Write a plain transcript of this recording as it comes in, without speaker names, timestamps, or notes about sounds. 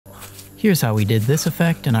Here's how we did this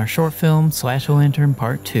effect in our short film Slash-O-Lantern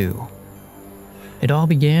Part 2. It all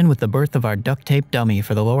began with the birth of our duct tape dummy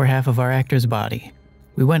for the lower half of our actor's body.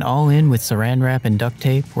 We went all in with saran wrap and duct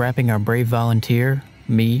tape, wrapping our brave volunteer,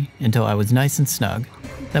 me, until I was nice and snug.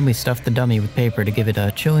 Then we stuffed the dummy with paper to give it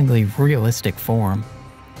a chillingly realistic form.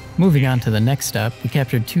 Moving on to the next step, we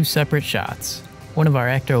captured 2 separate shots. One of our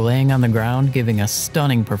actor laying on the ground giving a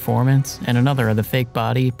stunning performance, and another of the fake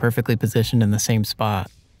body perfectly positioned in the same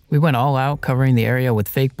spot. We went all out covering the area with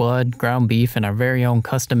fake blood, ground beef, and our very own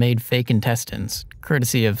custom-made fake intestines,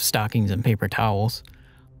 courtesy of stockings and paper towels.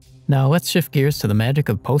 Now let's shift gears to the magic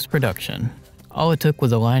of post-production. All it took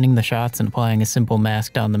was aligning the shots and applying a simple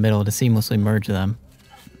mask down the middle to seamlessly merge them.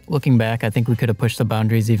 Looking back, I think we could have pushed the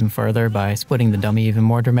boundaries even further by splitting the dummy even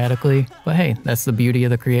more dramatically, but hey, that's the beauty of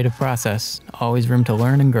the creative process. Always room to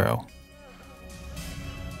learn and grow.